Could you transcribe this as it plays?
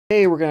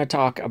Today we're going to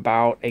talk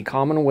about a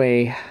common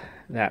way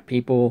that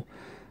people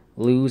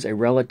lose a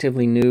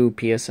relatively new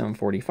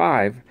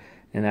PSM45,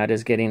 and that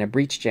is getting a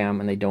breech jam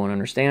and they don't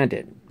understand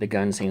it. The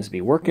gun seems to be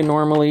working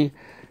normally,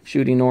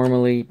 shooting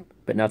normally,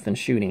 but nothing's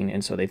shooting,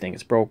 and so they think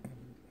it's broke.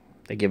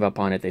 They give up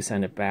on it, they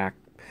send it back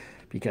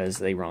because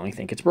they wrongly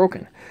think it's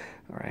broken.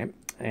 All right,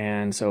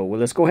 and so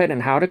let's go ahead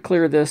and how to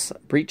clear this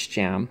breech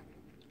jam.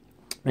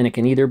 And it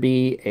can either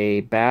be a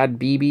bad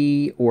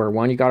BB or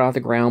one you got off the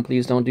ground.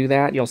 Please don't do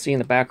that. You'll see in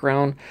the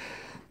background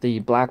the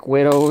Black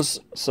Widows.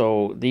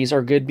 So these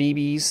are good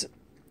BBs.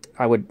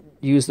 I would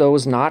use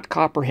those, not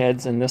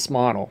copperheads in this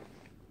model.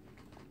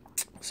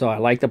 So I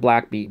like the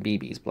black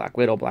BBs, Black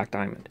Widow, Black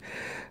Diamond.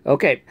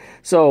 Okay,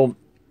 so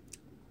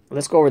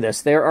let's go over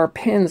this. There are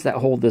pins that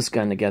hold this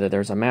gun together.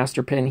 There's a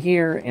master pin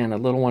here and a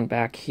little one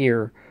back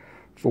here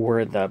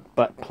for the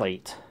butt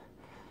plate.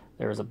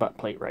 There's a butt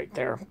plate right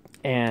there.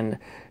 And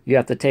you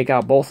have to take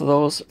out both of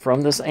those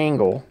from this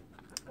angle,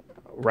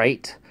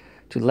 right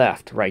to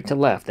left, right to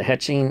left. The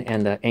hatching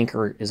and the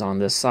anchor is on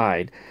this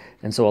side.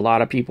 And so a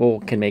lot of people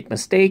can make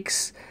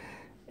mistakes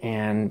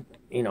and,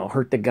 you know,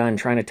 hurt the gun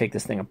trying to take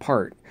this thing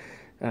apart.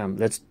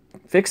 Let's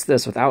fix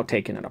this without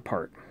taking it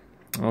apart.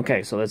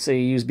 Okay, so let's say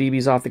you use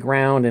BBs off the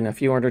ground and a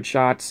few hundred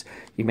shots.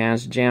 You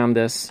manage to jam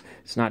this.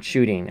 It's not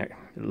shooting. It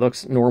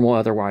looks normal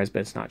otherwise,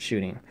 but it's not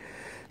shooting.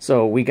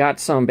 So we got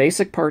some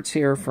basic parts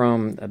here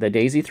from the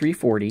Daisy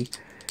 340.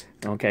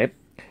 Okay,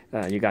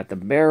 you got the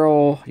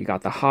barrel, you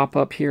got the hop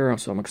up here,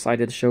 so I'm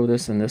excited to show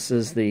this. And this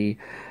is the,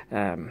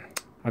 I'm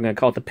going to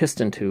call it the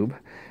piston tube,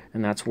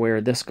 and that's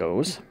where this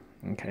goes.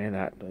 Okay,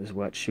 that is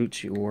what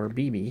shoots your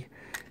BB.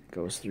 It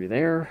goes through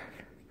there.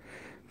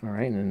 All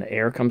right, and then the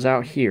air comes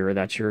out here.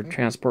 That's your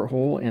transport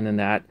hole, and then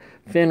that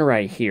fin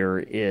right here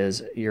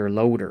is your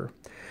loader.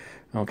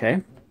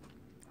 Okay,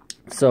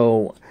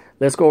 so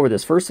let's go over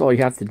this. First of all,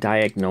 you have to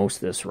diagnose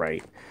this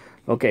right.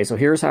 Okay, so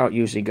here's how it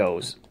usually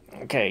goes.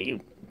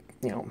 Okay,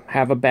 you know,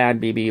 have a bad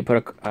BB, you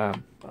put a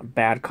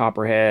bad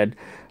copperhead,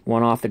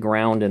 one off the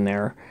ground in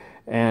there.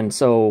 And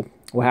so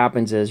what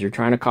happens is you're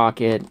trying to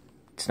cock it,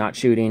 it's not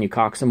shooting, you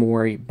cock some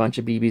more, a bunch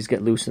of BBs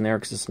get loose in there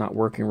because it's not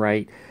working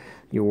right.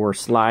 Your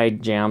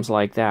slide jams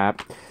like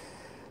that.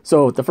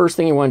 So the first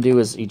thing you want to do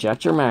is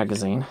eject your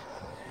magazine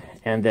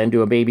and then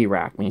do a baby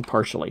rack, meaning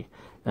partially.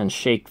 And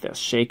shake this,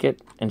 shake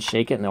it, and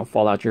they'll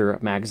fall out your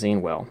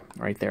magazine well.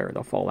 Right there,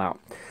 they'll fall out.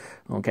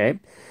 Okay,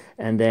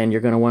 and then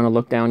you're going to want to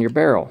look down your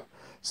barrel.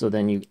 So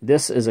then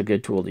this is a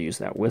good tool to use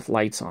that with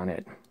lights on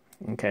it.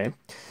 Okay,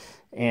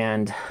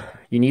 and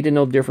you need to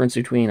know the difference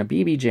between a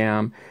BB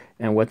jam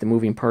and what the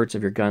moving parts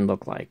of your gun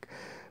look like.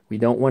 We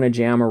don't want to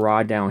jam a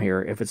rod down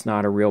here if it's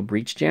not a real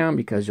breech jam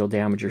because you'll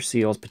damage your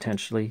seals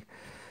potentially.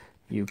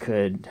 You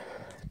could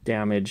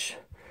damage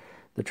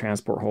the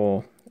transport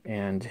hole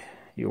and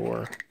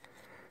your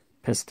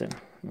piston.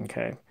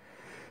 Okay,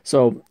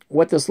 so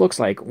what this looks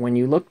like, when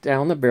you look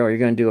down the barrel, you're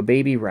going to do a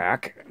baby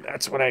rack.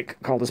 That's what I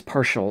call this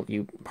partial.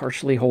 You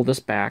partially hold this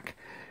back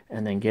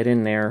and then get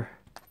in there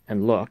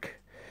and look,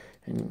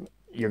 and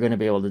you're going to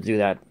be able to do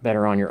that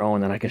better on your own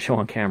than I can show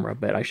on camera,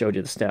 but I showed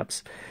you the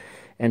steps.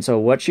 And so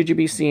what should you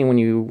be seeing when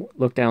you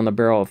look down the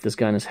barrel if this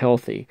gun is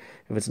healthy,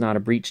 if it's not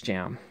a breech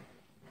jam?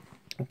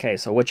 Okay,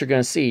 so what you're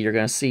going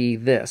to see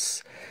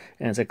this,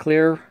 and it's a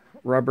clear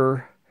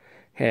rubber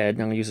head. I'm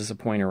going to use this as a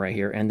pointer right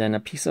here, and then a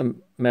piece of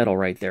metal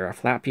right there, a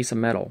flat piece of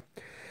metal.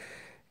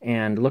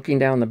 And looking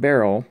down the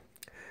barrel,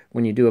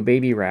 when you do a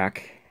baby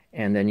rack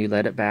and then you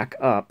let it back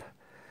up,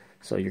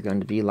 so you're going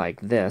to be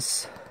like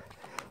this.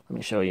 Let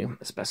me show you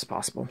as best as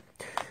possible.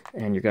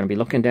 And you're going to be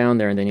looking down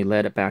there, and then you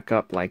let it back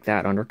up like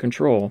that under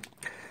control.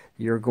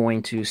 You're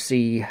going to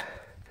see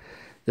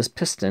this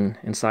piston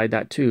inside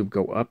that tube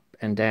go up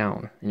and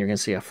down, and you're going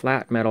to see a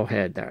flat metal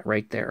head that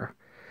right there.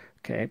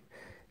 Okay,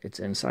 it's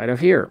inside of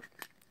here.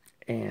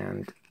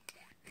 And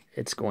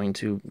it's going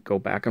to go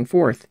back and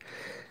forth.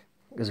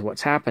 Because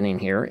what's happening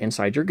here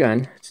inside your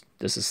gun,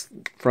 this is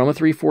from a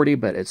 340,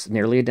 but it's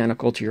nearly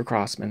identical to your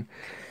Crosman,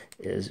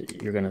 is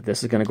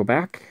this is gonna go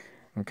back.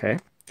 Okay,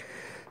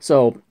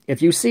 so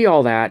if you see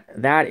all that,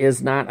 that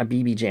is not a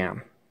BB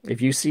jam.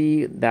 If you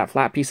see that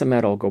flat piece of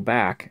metal go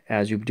back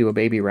as you do a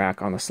baby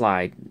rack on the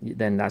slide,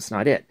 then that's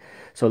not it.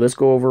 So let's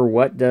go over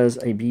what does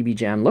a BB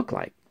jam look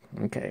like.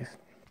 Okay.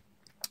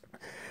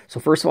 So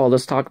first of all,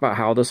 let's talk about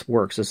how this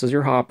works. This is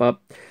your hop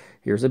up.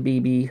 Here's a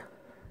BB.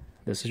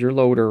 This is your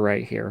loader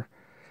right here.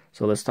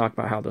 So let's talk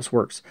about how this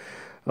works.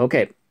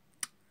 Okay,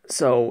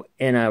 so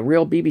in a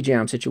real BB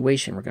jam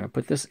situation, we're going to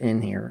put this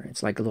in here.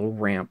 It's like a little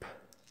ramp.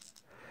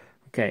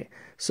 Okay,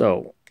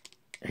 so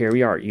here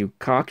we are. You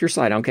cock your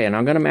slide. Okay, and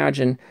I'm going to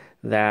imagine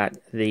that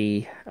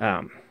the...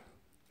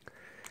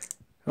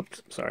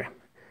 oops, sorry.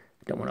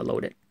 I don't want to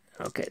load it.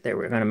 Okay, there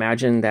we're going to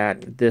imagine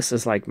that this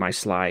is like my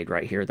slide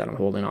right here that I'm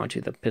holding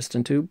onto the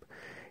piston tube.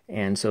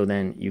 And so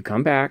then you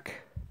come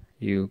back,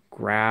 you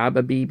grab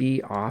a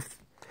BB off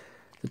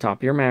the top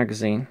of your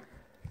magazine.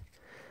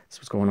 That's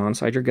what's going on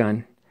inside your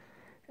gun.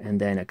 And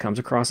then it comes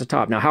across the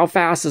top. Now, how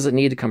fast does it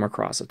need to come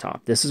across the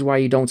top? This is why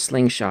you don't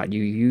slingshot.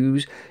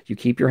 You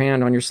keep your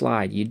hand on your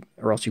slide,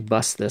 or else you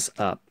bust this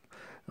up.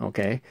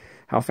 Okay,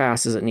 how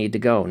fast does it need to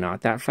go?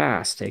 Not that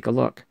fast. Take a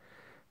look.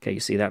 Okay, you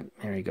see that?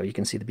 There you go. You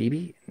can see the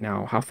BB.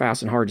 Now, how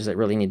fast and hard does it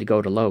really need to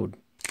go to load?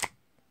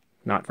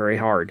 Not very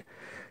hard.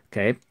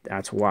 Okay,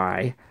 that's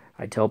why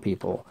I tell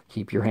people,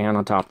 keep your hand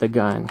on top of the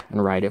gun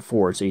and ride it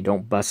forward so you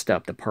don't bust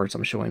up the parts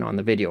I'm showing on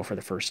the video for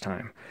the first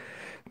time.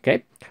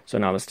 Okay, so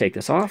now let's take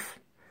this off.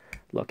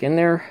 Look in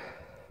there.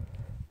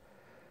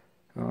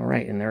 All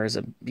right, and there is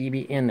a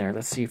BB in there.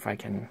 Let's see if I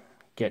can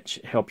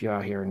help you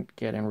out here and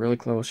get in really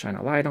close, shine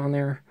a light on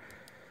there.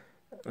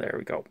 There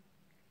we go.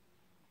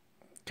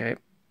 Okay,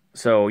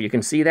 so you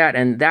can see that,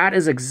 and that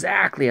is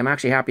exactly, I'm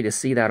actually happy to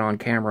see that on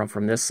camera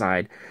from this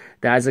side.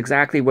 That is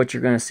exactly what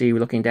you're going to see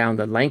looking down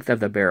the length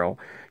of the barrel.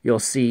 You'll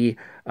see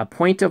a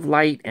point of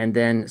light and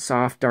then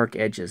soft dark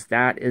edges.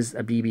 That is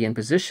a BB in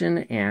position,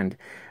 and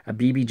a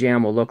BB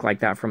jam will look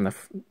like that from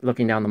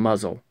looking down the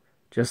muzzle.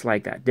 Just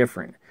like that,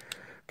 different.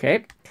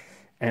 Okay,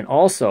 and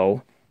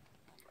also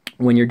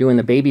when you're doing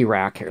the baby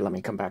rack, here, let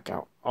me come back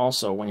out.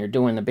 Also, when you're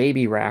doing the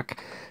baby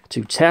rack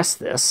to test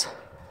this,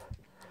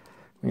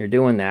 when you're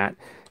doing that,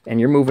 and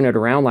you're moving it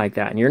around like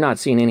that, and you're not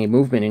seeing any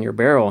movement in your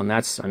barrel,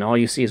 and all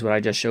you see is what I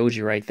just showed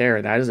you right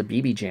there, that is a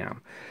BB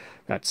jam.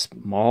 That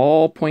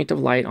small point of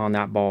light on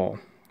that ball.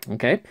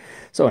 Okay,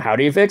 so how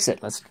do you fix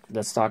it?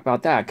 Let's talk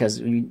about that, because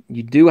you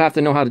do have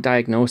to know how to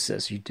diagnose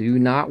this. You do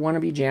not want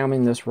to be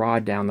jamming this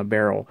rod down the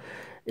barrel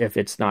if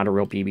it's not a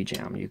real BB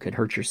jam. You could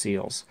hurt your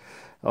seals.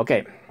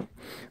 Okay,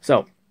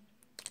 so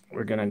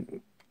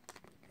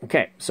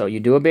so you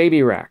do a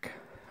baby rack.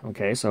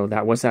 Okay, so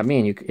what's that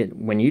mean?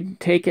 When you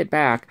take it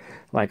back,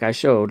 like I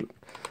showed,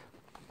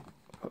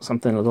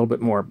 something a little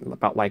bit more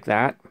about like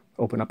that,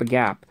 open up a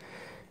gap.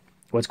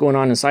 What's going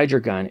on inside your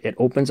gun? It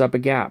opens up a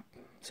gap.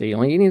 So you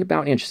only need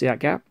about an inch. See that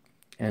gap?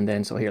 And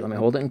then, so here, let me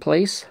hold it in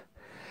place.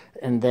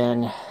 And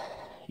then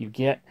you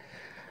get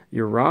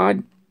your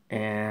rod,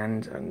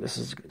 and this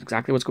is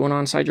exactly what's going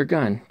on inside your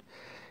gun.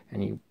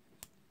 And you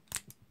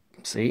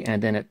see,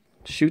 and then it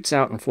shoots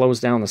out and flows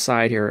down the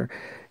side here.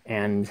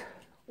 And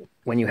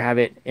when you have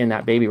it in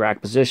that baby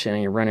rack position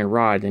and you're running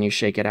rod, then you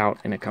shake it out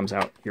and it comes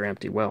out your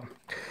empty well.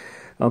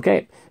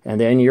 Okay, and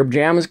then your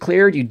jam is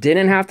cleared. You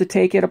didn't have to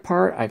take it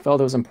apart. I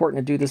felt it was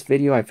important to do this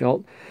video. I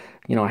felt,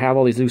 I have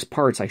all these loose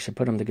parts. I should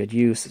put them to good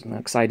use. I'm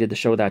excited to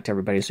show that to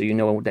everybody so you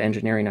know the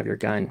engineering of your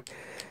gun.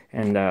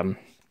 And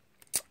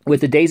with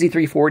the Daisy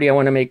 340, I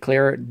want to make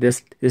clear,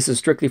 this is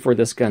strictly for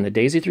this gun. The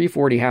Daisy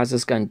 340 has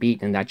this gun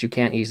beat in that you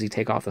can't easily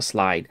take off the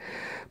slide.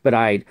 But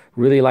I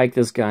really like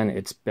this gun.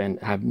 It's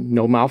have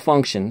no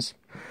malfunctions.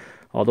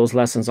 All those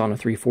lessons on a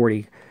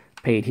 340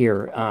 paid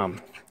here.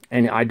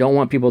 And I don't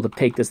want people to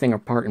take this thing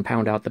apart and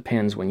pound out the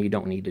pins when you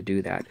don't need to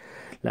do that.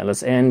 Now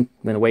let's end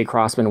in the way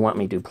Crosman want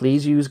me to.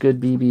 Please use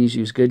good BBs.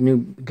 Use good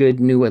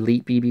new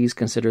elite BBs.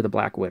 Consider the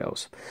Black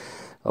Widows.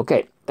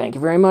 Okay, thank you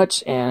very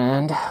much,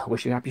 and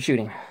wish you happy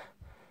shooting.